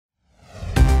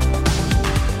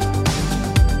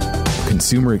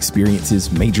consumer experiences,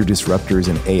 major disruptors,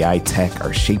 and AI tech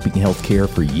are shaping healthcare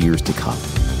for years to come.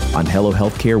 On Hello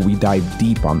Healthcare, we dive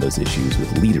deep on those issues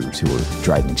with leaders who are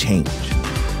driving change.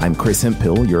 I'm Chris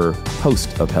Hemphill, your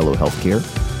host of Hello Healthcare,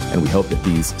 and we hope that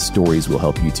these stories will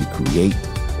help you to create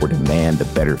or demand a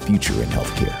better future in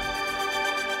healthcare.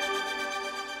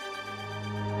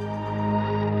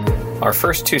 Our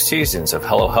first 2 seasons of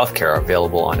Hello Healthcare are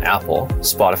available on Apple,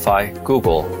 Spotify,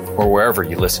 Google, or wherever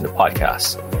you listen to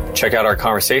podcasts. Check out our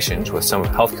conversations with some of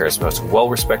healthcare's most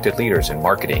well-respected leaders in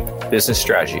marketing, business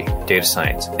strategy, data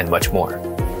science, and much more.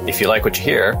 If you like what you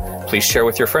hear, please share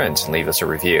with your friends and leave us a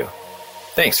review.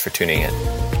 Thanks for tuning in.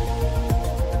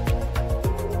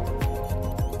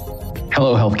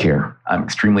 Hello Healthcare. I'm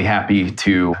extremely happy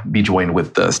to be joined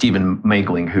with Stephen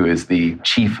Moegling, who is the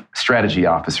Chief Strategy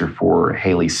Officer for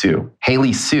Haley Sue.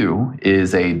 Haley Sue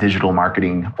is a digital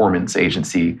marketing performance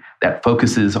agency that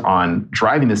focuses on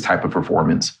driving this type of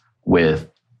performance with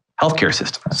healthcare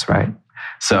systems. That's right.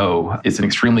 So it's an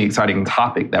extremely exciting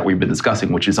topic that we've been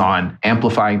discussing, which is on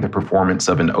amplifying the performance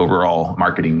of an overall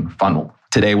marketing funnel.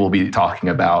 Today, we'll be talking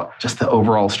about just the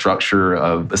overall structure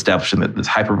of establishing this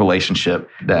type of relationship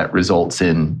that results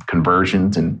in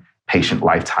conversions and patient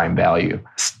lifetime value.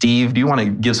 Steve, do you want to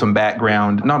give some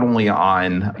background, not only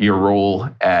on your role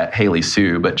at Haley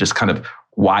Sue, but just kind of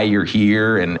why you're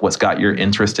here and what's got your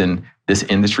interest in this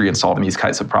industry and solving these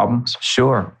kinds of problems?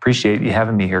 Sure. Appreciate you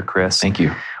having me here, Chris. Thank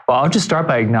you. Well, I'll just start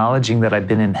by acknowledging that I've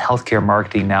been in healthcare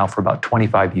marketing now for about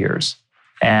 25 years.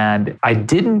 And I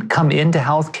didn't come into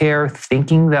healthcare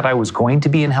thinking that I was going to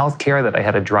be in healthcare, that I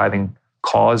had a driving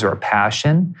cause or a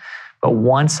passion. But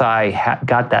once I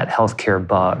got that healthcare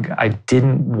bug, I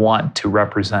didn't want to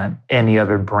represent any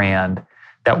other brand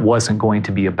that wasn't going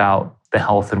to be about the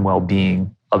health and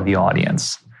well-being of the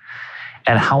audience.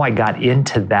 And how I got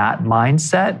into that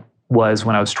mindset was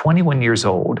when I was 21 years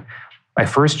old, my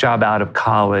first job out of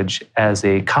college as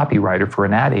a copywriter for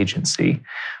an ad agency.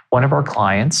 One of our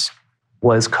clients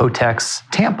was Kotex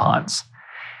tampons.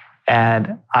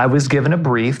 And I was given a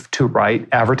brief to write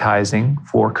advertising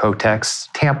for Kotex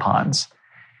tampons.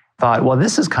 Thought, well,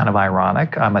 this is kind of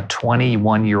ironic. I'm a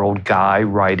 21-year-old guy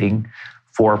writing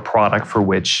for a product for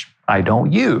which I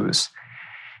don't use.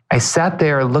 I sat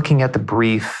there looking at the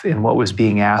brief and what was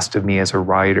being asked of me as a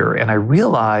writer, and I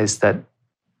realized that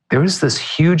there was this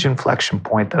huge inflection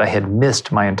point that I had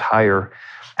missed my entire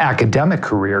academic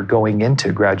career going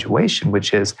into graduation,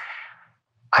 which is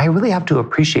I really have to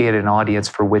appreciate an audience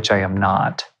for which I am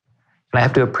not. And I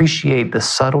have to appreciate the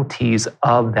subtleties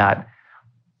of that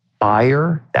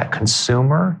buyer, that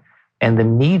consumer, and the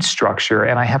need structure.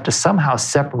 And I have to somehow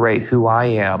separate who I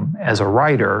am as a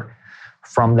writer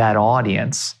from that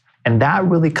audience. And that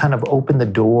really kind of opened the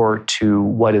door to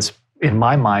what is, in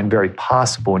my mind, very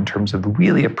possible in terms of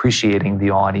really appreciating the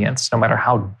audience, no matter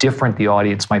how different the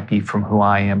audience might be from who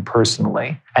I am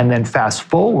personally. And then fast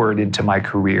forward into my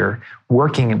career,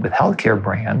 working with healthcare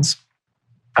brands,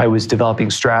 I was developing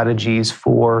strategies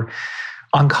for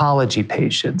oncology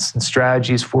patients and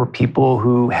strategies for people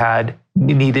who had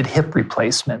needed hip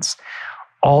replacements,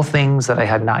 all things that I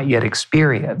had not yet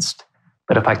experienced.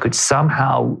 But if I could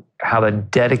somehow have a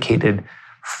dedicated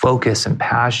focus and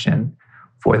passion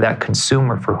for that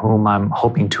consumer for whom I'm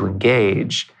hoping to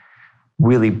engage,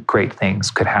 really great things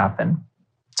could happen.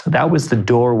 So that was the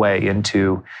doorway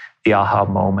into the aha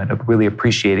moment of really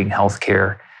appreciating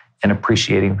healthcare and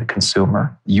appreciating the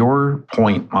consumer. Your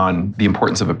point on the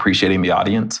importance of appreciating the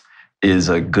audience is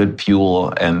a good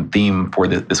fuel and theme for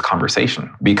this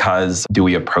conversation, because do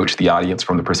we approach the audience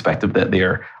from the perspective that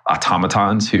they're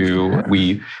automatons who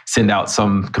we send out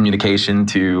some communication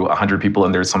to 100 people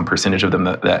and there's some percentage of them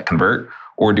that convert?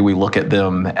 Or do we look at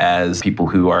them as people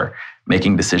who are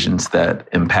making decisions that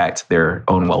impact their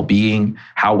own well-being,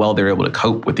 how well they're able to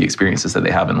cope with the experiences that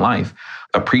they have in life?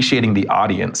 Appreciating the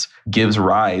audience gives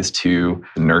rise to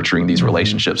nurturing these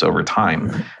relationships over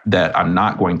time, that I'm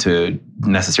not going to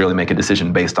necessarily make a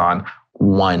decision based on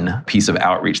one piece of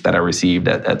outreach that I received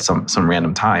at some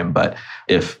random time. But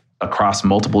if across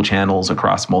multiple channels,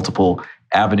 across multiple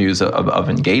avenues of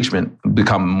engagement,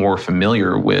 become more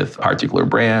familiar with a particular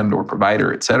brand or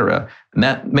provider, et cetera, and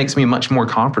that makes me much more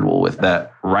comfortable with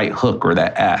that right hook or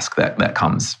that ask that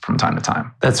comes from time to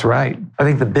time. That's right. I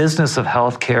think the business of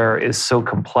healthcare is so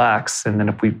complex. And then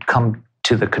if we come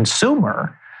to the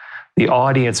consumer, the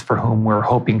audience for whom we're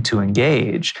hoping to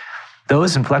engage,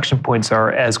 those inflection points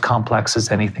are as complex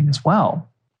as anything as well.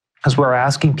 As we're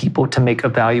asking people to make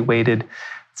evaluated,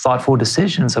 thoughtful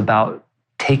decisions about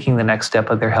taking the next step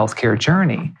of their healthcare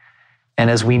journey. And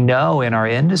as we know in our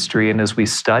industry and as we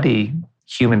study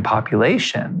human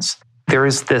populations, there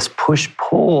is this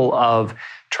push-pull of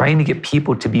trying to get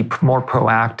people to be more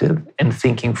proactive and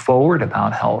thinking forward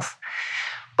about health.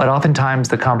 But oftentimes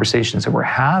the conversations that we're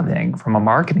having from a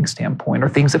marketing standpoint are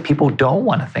things that people don't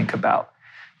want to think about.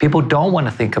 People don't want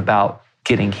to think about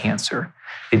getting cancer.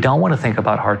 They don't want to think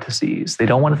about heart disease. They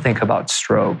don't want to think about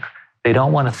stroke. They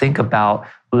don't want to think about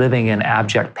living in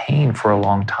abject pain for a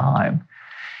long time.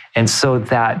 And so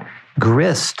that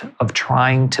grist of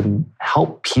trying to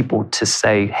help people to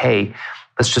say, hey,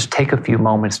 let's just take a few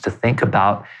moments to think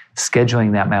about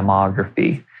scheduling that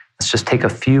mammography. Let's just take a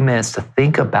few minutes to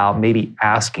think about maybe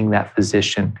asking that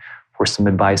physician for some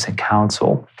advice and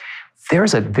counsel.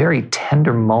 There's a very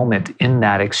tender moment in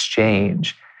that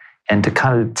exchange, and to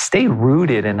kind of stay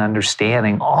rooted in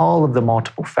understanding all of the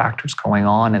multiple factors going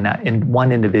on in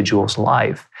one individual's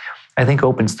life, I think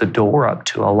opens the door up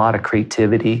to a lot of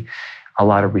creativity, a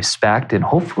lot of respect, and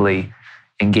hopefully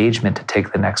engagement to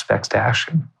take the next best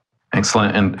action.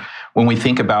 Excellent. And when we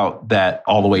think about that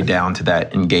all the way down to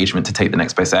that engagement to take the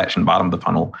next best action, bottom of the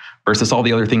funnel, versus all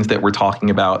the other things that we're talking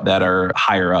about that are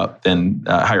higher up in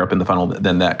the funnel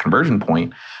than that conversion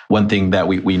point, one thing that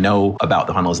we know about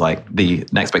the funnel is like the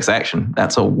next best action.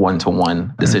 That's a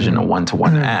one-to-one decision, a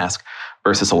one-to-one ask,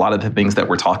 versus a lot of the things that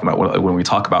we're talking about when we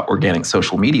talk about organic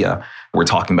social media. We're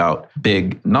talking about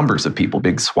big numbers of people,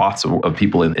 big swaths of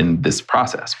people in this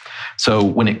process. So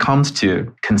when it comes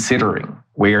to considering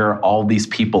where all these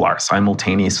people are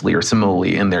simultaneously or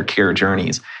similarly in their care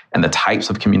journeys and the types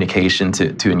of communication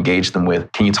to engage them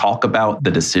with, can you talk about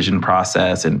the decision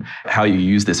process and how you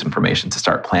use this information to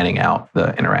start planning out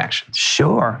the interactions?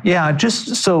 Sure. Yeah,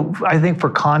 just so I think for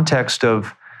context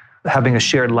of having a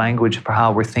shared language for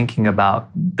how we're thinking about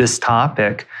this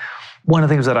topic, one of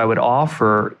the things that I would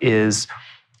offer is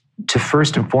to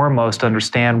first and foremost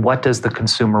understand what does the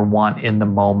consumer want in the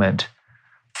moment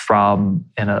from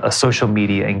a social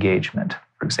media engagement,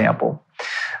 for example.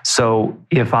 So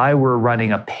if I were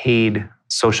running a paid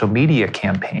social media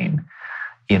campaign,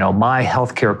 my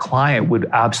healthcare client would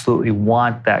absolutely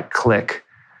want that click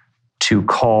to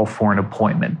call for an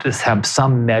appointment, to have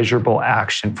some measurable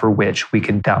action for which we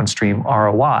can downstream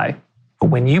ROI. But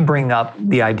when you bring up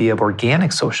the idea of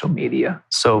organic social media,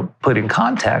 so put in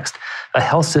context, a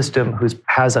health system who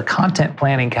has a content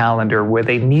planning calendar where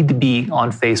they need to be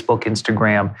on Facebook,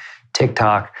 Instagram,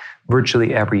 TikTok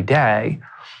virtually every day,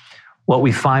 what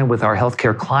we find with our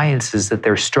healthcare clients is that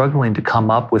they're struggling to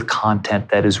come up with content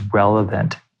that is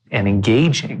relevant and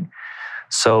engaging.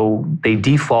 So they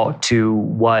default to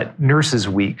what Nurses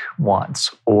Week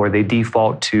wants, or they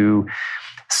default to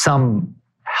some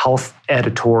health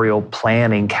editorial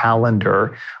planning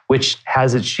calendar, which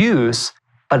has its use.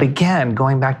 But again,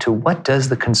 going back to what does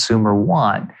the consumer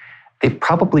want? They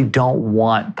probably don't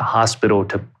want the hospital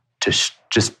to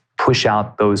just push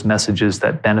out those messages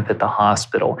that benefit the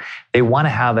hospital. They want to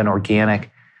have an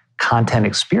organic content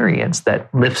experience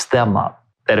that lifts them up,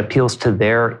 that appeals to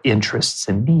their interests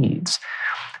and needs.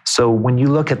 So when you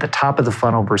look at the top of the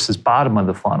funnel versus bottom of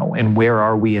the funnel, and where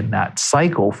are we in that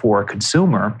cycle for a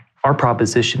consumer, our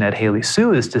proposition at Haley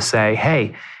Sue is to say,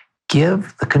 hey,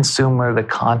 give the consumer the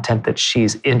content that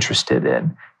she's interested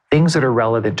in, things that are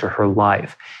relevant to her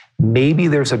life. Maybe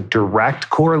there's a direct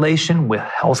correlation with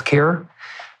healthcare.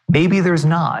 Maybe there's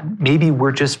not. Maybe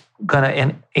we're just going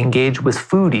to engage with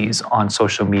foodies on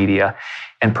social media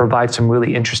and provide some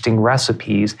really interesting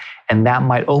recipes. And that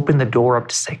might open the door up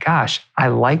to say, gosh, I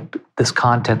like this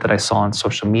content that I saw on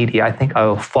social media. I think I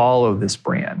will follow this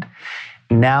brand.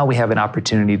 Now we have an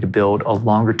opportunity to build a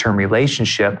longer term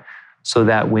relationship so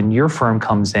that when your firm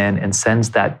comes in and sends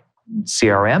that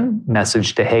CRM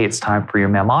message to, hey, it's time for your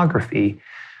mammography,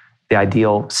 the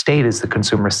ideal state is the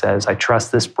consumer says, I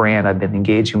trust this brand. I've been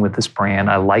engaging with this brand.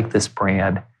 I like this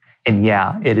brand. And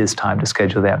yeah, it is time to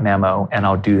schedule that memo, and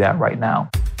I'll do that right now.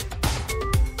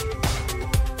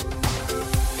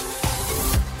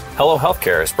 Hello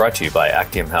Healthcare is brought to you by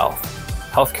Actium Health.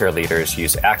 Healthcare leaders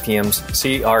use Actium's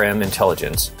CRM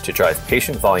intelligence to drive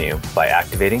patient volume by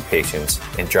activating patients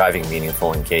and driving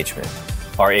meaningful engagement.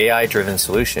 Our AI-driven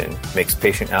solution makes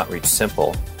patient outreach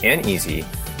simple and easy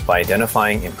by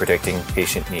identifying and predicting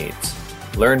patient needs.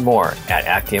 Learn more at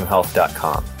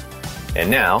actiumhealth.com. And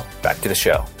now, back to the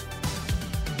show.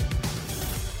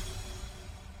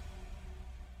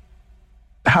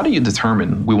 How do you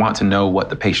determine, we want to know what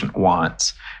the patient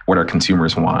wants, what our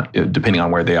consumers want, depending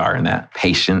on where they are in that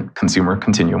patient-consumer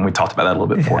continuum? We talked about that a little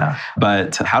bit before. Yeah.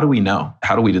 But how do we know?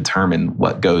 How do we determine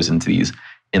what goes into these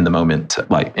in-the-moment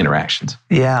interactions?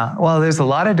 Yeah, well, there's a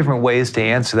lot of different ways to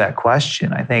answer that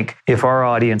question. I think if our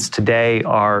audience today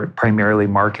are primarily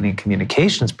marketing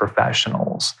communications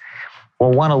professionals,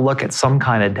 we'll want to look at some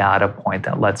kind of data point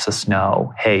that lets us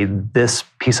know, hey, this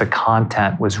piece of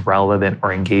content was relevant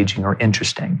or engaging or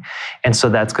interesting. And so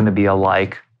that's going to be a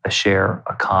like, a share,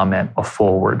 a comment, a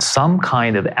forward, some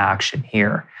kind of action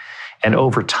here. And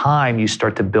over time, you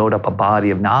start to build up a body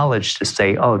of knowledge to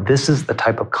say, oh, this is the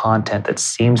type of content that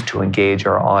seems to engage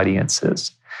our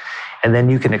audiences. And then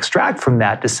you can extract from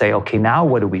that to say, okay, now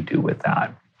what do we do with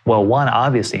that? Well, one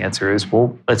obvious answer is,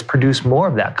 well, let's produce more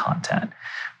of that content.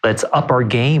 Let's up our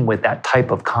game with that type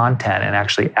of content and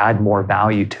actually add more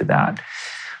value to that.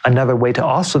 Another way to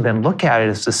also then look at it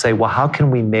is to say, well, how can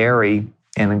we marry,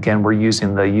 and again, we're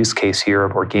using the use case here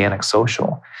of organic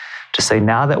social, to say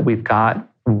now that we've got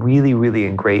really, really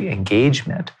great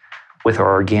engagement with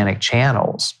our organic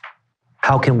channels,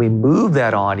 how can we move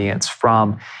that audience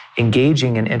from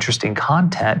engaging in interesting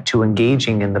content to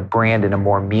engaging in the brand in a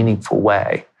more meaningful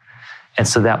way? And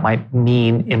so that might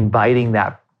mean inviting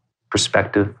that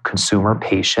prospective consumer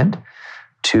patient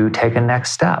to take a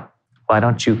next step. Why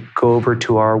don't you go over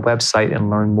to our website and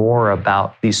learn more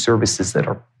about these services that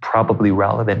are probably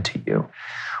relevant to you?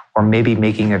 Or maybe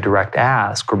making a direct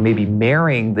ask, or maybe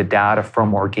marrying the data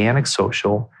from organic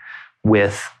social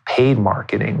with paid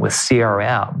marketing, with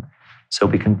CRM, so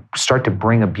we can start to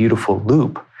bring a beautiful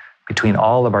loop between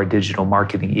all of our digital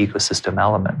marketing ecosystem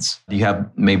elements. Do you have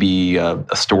maybe a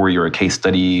story or a case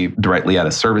study directly at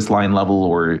a service line level,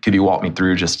 or could you walk me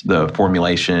through just the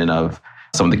formulation of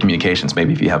some of the communications,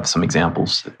 maybe if you have some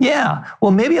examples? Yeah,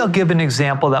 well, maybe I'll give an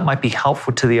example that might be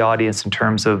helpful to the audience in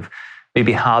terms of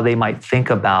maybe how they might think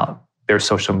about their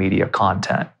social media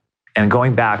content. And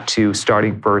going back to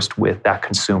starting first with that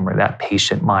consumer, that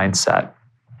patient mindset.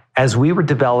 As we were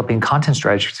developing content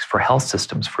strategies for health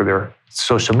systems for their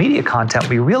social media content,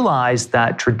 we realized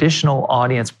that traditional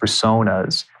audience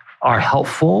personas are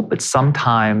helpful, but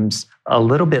sometimes a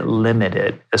little bit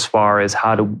limited as far as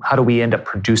how do we end up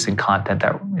producing content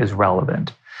that is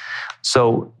relevant.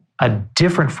 So a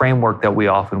different framework that we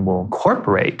often will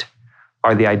incorporate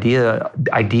are the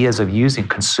ideas of using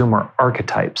consumer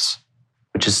archetypes,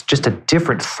 which is just a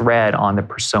different thread on the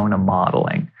persona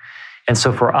modeling. And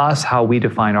so for us, how we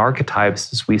define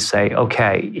archetypes is we say,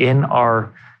 okay, in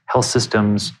our health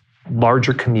systems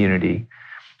larger community,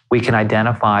 we can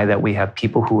identify that we have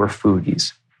people who are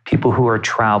foodies, people who are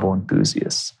travel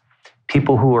enthusiasts,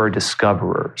 people who are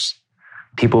discoverers,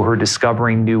 people who are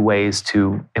discovering new ways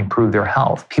to improve their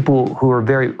health, people who are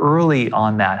very early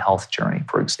on that health journey,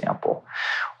 for example,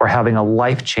 or having a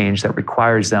life change that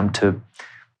requires them to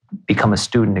become a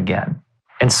student again.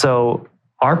 And so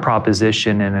our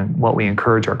proposition and what we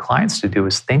encourage our clients to do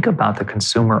is think about the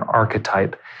consumer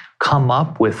archetype, come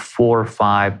up with 4,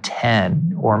 5,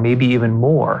 10, or maybe even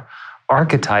more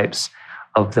archetypes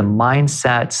of the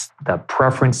mindsets, the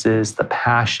preferences, the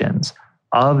passions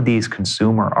of these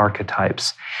consumer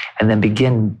archetypes, and then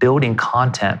begin building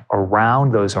content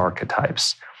around those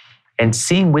archetypes and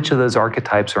seeing which of those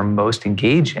archetypes are most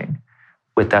engaging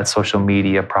with that social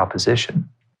media proposition.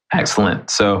 Excellent.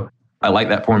 So I like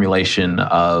that formulation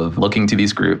of looking to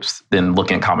these groups, then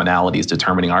looking at commonalities,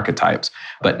 determining archetypes,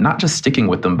 but not just sticking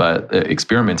with them, but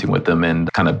experimenting with them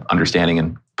and kind of understanding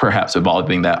and perhaps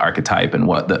evolving that archetype and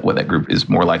what that group is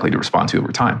more likely to respond to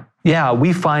over time. Yeah,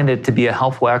 we find it to be a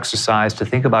helpful exercise to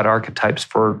think about archetypes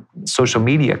for social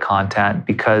media content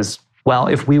because, well,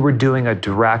 if we were doing a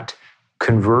direct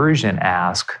conversion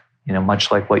ask,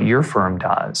 much like what your firm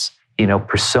does,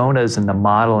 personas and the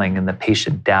modeling and the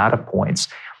patient data points,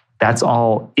 that's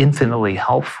all infinitely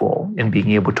helpful in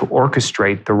being able to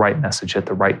orchestrate the right message at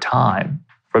the right time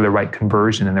for the right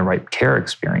conversion and the right care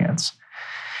experience.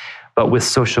 But with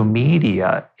social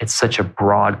media, it's such a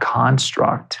broad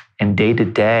construct. And day to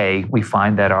day, we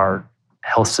find that our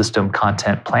health system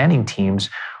content planning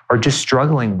teams are just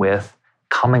struggling with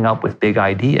coming up with big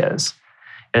ideas.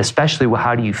 And especially,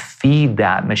 how do you feed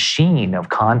that machine of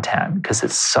content? Because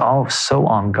it's so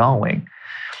ongoing.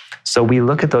 So we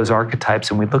look at those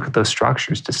archetypes and we look at those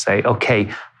structures to say,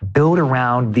 okay, build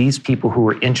around these people who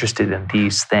are interested in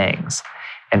these things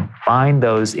and find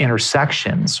those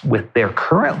intersections with their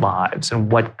current lives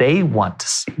and what they want to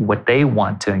see, what they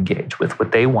want to engage with,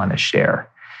 what they want to share,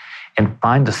 and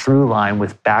find the through line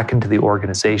with back into the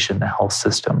organization, the health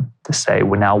system, to say,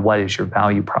 well, now what is your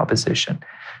value proposition?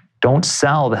 Don't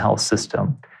sell the health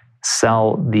system,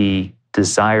 sell the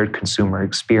desired consumer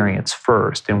experience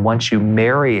first. And once you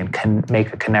marry and can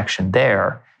make a connection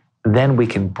there, then we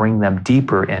can bring them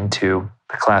deeper into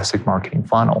the classic marketing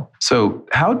funnel. So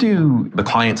how do the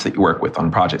clients that you work with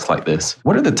on projects like this,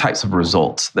 what are the types of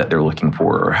results that they're looking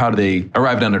for? Or how do they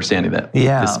arrive at understanding that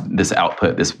this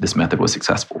output, this method was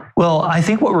successful? Well, I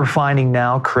think what we're finding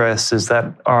now, Chris, is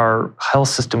that our health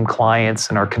system clients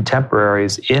and our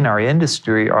contemporaries in our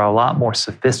industry are a lot more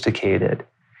sophisticated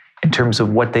in terms of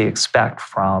what they expect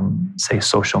from, say,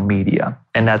 social media.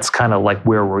 And that's kind of like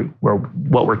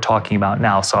what we're talking about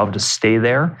now. So I'll just stay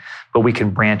there, but we can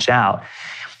branch out.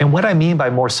 And what I mean by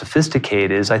more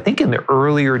sophisticated is I think in the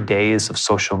earlier days of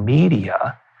social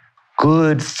media,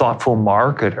 good, thoughtful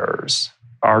marketers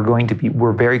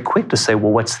we're very quick to say,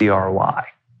 well, what's the ROI?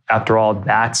 After all,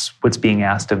 that's what's being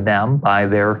asked of them by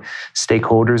their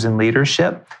stakeholders in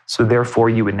leadership. So therefore,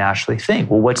 you would naturally think,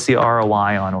 well, what's the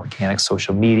ROI on organic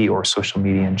social media or social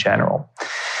media in general?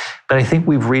 But I think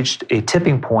we've reached a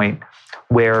tipping point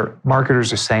where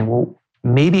marketers are saying, well,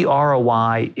 maybe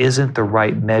ROI isn't the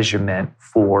right measurement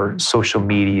for social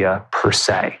media per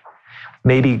se.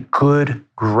 Maybe good,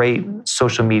 great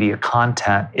social media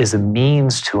content is a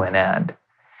means to an end.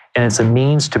 And it's a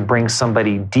means to bring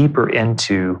somebody deeper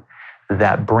into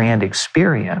that brand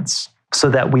experience so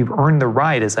that we've earned the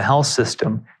right as a health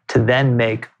system to then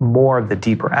make more of the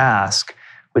deeper ask,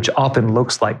 which often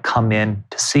looks like come in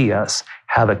to see us,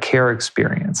 have a care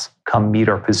experience, come meet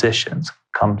our physicians,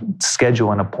 come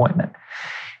schedule an appointment.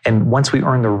 And once we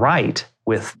earn the right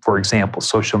with, for example,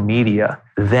 social media,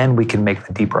 then we can make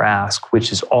the deeper ask,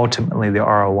 which is ultimately the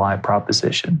ROI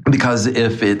proposition. Because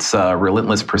if it's a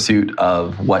relentless pursuit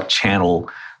of what channel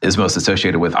is most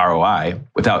associated with ROI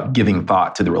without giving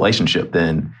thought to the relationship,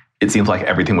 then it seems like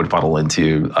everything would funnel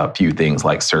into a few things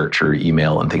like search or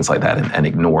email and things like that and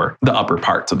ignore the upper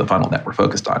parts of the funnel that we're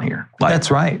focused on here. That's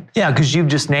right. Yeah, because you've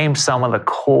just named some of the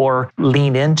core,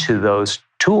 lean into those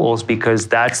tools because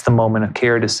that's the moment of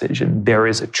care decision. There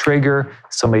is a trigger,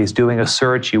 somebody's doing a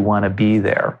search, you want to be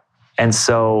there. And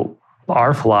so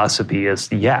our philosophy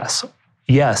is yes,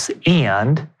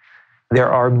 and there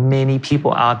are many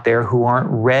people out there who aren't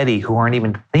ready, who aren't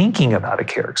even thinking about a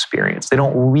care experience. They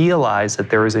don't realize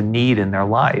that there is a need in their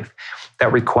life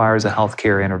that requires a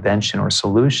healthcare intervention or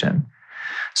solution.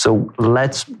 So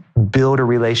let's build a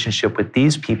relationship with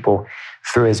these people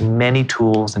through as many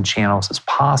tools and channels as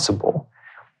possible,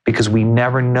 because we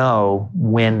never know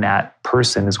when that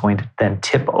person is going to then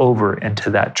tip over into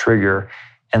that trigger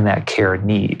and that care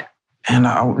need. And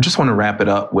I just want to wrap it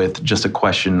up with just a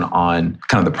question on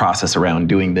kind of the process around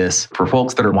doing this. For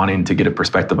folks that are wanting to get a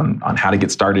perspective on how to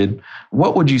get started,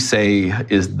 what would you say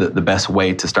is the best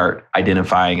way to start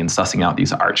identifying and sussing out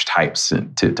these archetypes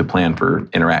to plan for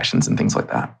interactions and things like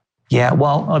that? Yeah,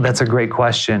 well, that's a great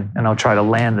question. And I'll try to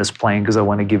land this plane because I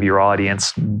want to give your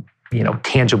audience,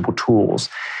 tangible tools.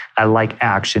 I like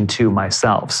action too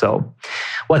myself. So,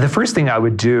 the first thing I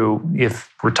would do if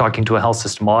we're talking to a health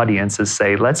system audience is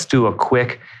say, let's do a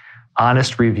quick,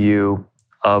 honest review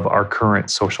of our current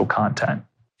social content.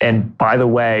 And by the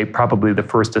way, probably the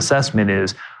first assessment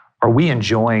is, are we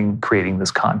enjoying creating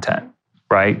this content,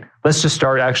 right? Let's just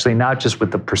start actually not just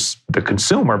with the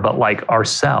consumer, but like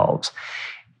ourselves.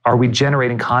 Are we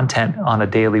generating content on a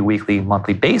daily, weekly,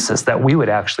 monthly basis that we would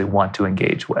actually want to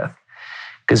engage with?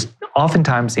 Because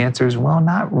oftentimes the answer is, well,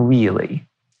 not really.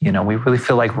 We really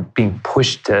feel like we're being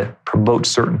pushed to promote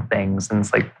certain things. And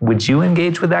it's like, would you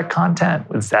engage with that content?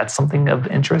 Was that something of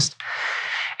interest?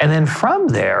 And then from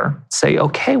there, say,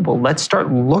 okay, well, let's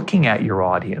start looking at your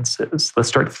audiences. Let's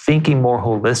start thinking more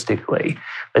holistically.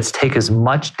 Let's take as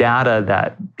much data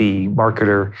that the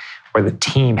marketer or the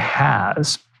team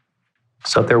has.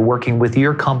 So if they're working with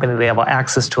your company, they have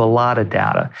access to a lot of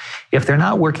data. If they're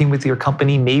not working with your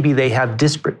company, maybe they have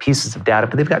disparate pieces of data,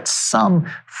 but they've got some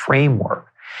framework.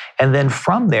 And then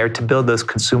from there, to build those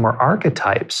consumer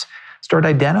archetypes, start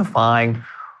identifying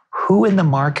who in the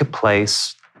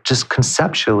marketplace, just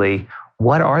conceptually,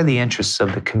 what are the interests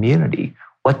of the community?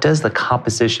 What does the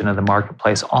composition of the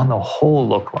marketplace on the whole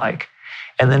look like?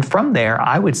 And then from there,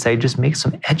 I would say just make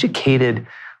some educated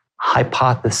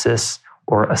hypothesis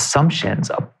or assumptions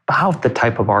about the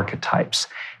type of archetypes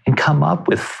and come up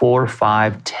with 4,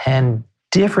 5, 10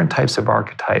 different types of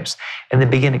archetypes and then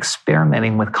begin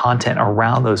experimenting with content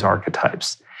around those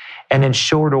archetypes. And in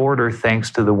short order, thanks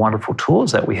to the wonderful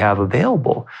tools that we have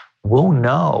available, we'll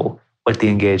know what the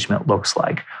engagement looks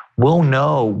like. We'll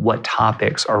know what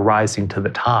topics are rising to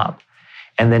the top.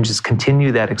 And then just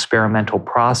continue that experimental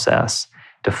process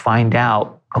to find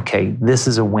out, okay, this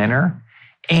is a winner.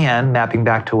 And mapping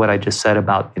back to what I just said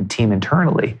about the team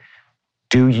internally,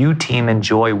 do you team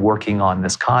enjoy working on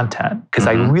this content? Because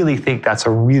I really think that's a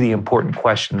really important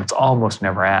question that's almost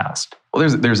never asked. Well,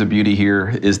 there's a beauty here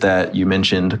is that you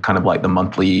mentioned kind of like the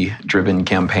monthly driven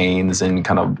campaigns and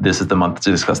kind of this is the month to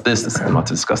discuss this is the month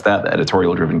to discuss that, the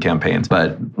editorial driven campaigns.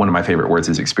 But one of my favorite words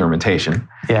is experimentation.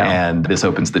 Yeah. And this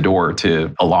opens the door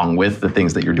to, along with the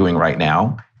things that you're doing right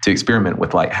now, to experiment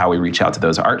with like how we reach out to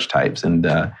those archetypes and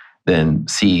then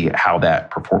see how that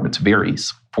performance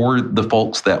varies. For the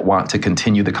folks that want to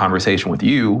continue the conversation with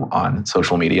you on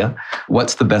social media,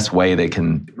 what's the best way they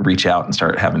can reach out and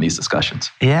start having these discussions?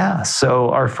 Yeah, so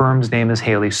our firm's name is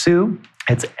Haley Sue.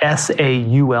 It's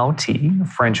SAULT, a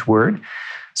French word.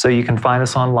 So you can find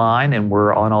us online and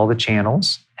we're on all the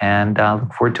channels and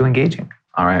look forward to engaging.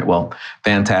 All right, well,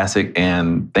 fantastic.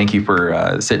 And thank you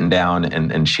for sitting down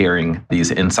and sharing these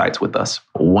insights with us.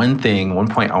 One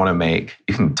point I want to make,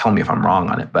 you can tell me if I'm wrong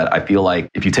on it, but I feel like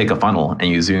if you take a funnel and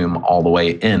you zoom all the way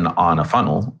in on a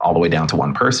funnel, all the way down to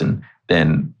one person,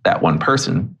 then that one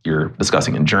person, you're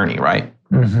discussing a journey, right?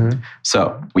 Mm-hmm.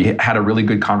 So we had a really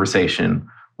good conversation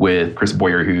with Chris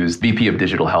Boyer, who's VP of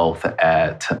Digital Health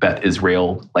at Beth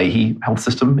Israel Lahey Health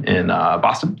System in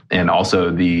Boston, and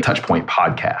also the Touchpoint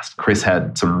podcast. Chris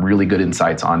had some really good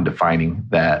insights on defining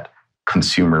that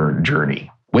consumer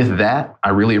journey. With that, I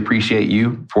really appreciate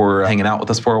you for hanging out with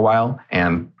us for a while.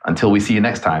 And until we see you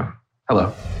next time,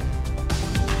 hello.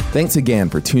 Thanks again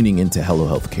for tuning into Hello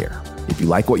Healthcare. If you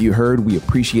like what you heard, we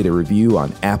appreciate a review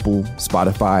on Apple,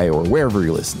 Spotify, or wherever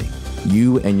you're listening.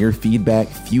 You and your feedback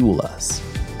fuel us.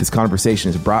 This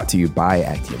conversation is brought to you by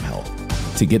Actium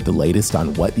Health. To get the latest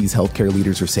on what these healthcare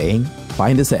leaders are saying,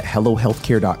 find us at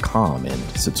hellohealthcare.com and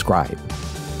subscribe.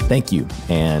 Thank you.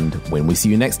 And when we see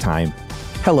you next time,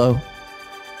 hello.